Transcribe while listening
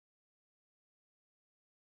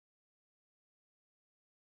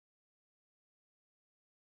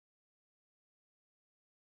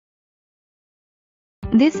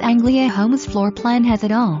This Anglia Homes floor plan has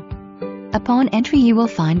it all. Upon entry you will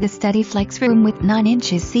find the study flex room with 9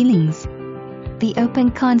 inches ceilings. The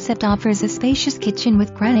open concept offers a spacious kitchen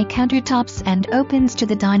with granite countertops and opens to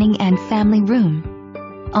the dining and family room.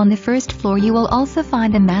 On the first floor you will also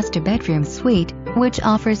find the master bedroom suite, which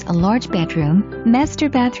offers a large bedroom, master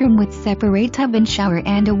bathroom with separate tub and shower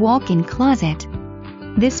and a walk-in closet.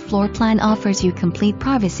 This floor plan offers you complete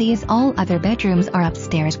privacy as all other bedrooms are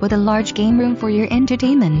upstairs with a large game room for your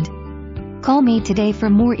entertainment. Call me today for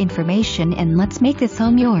more information and let's make this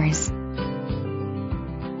home yours.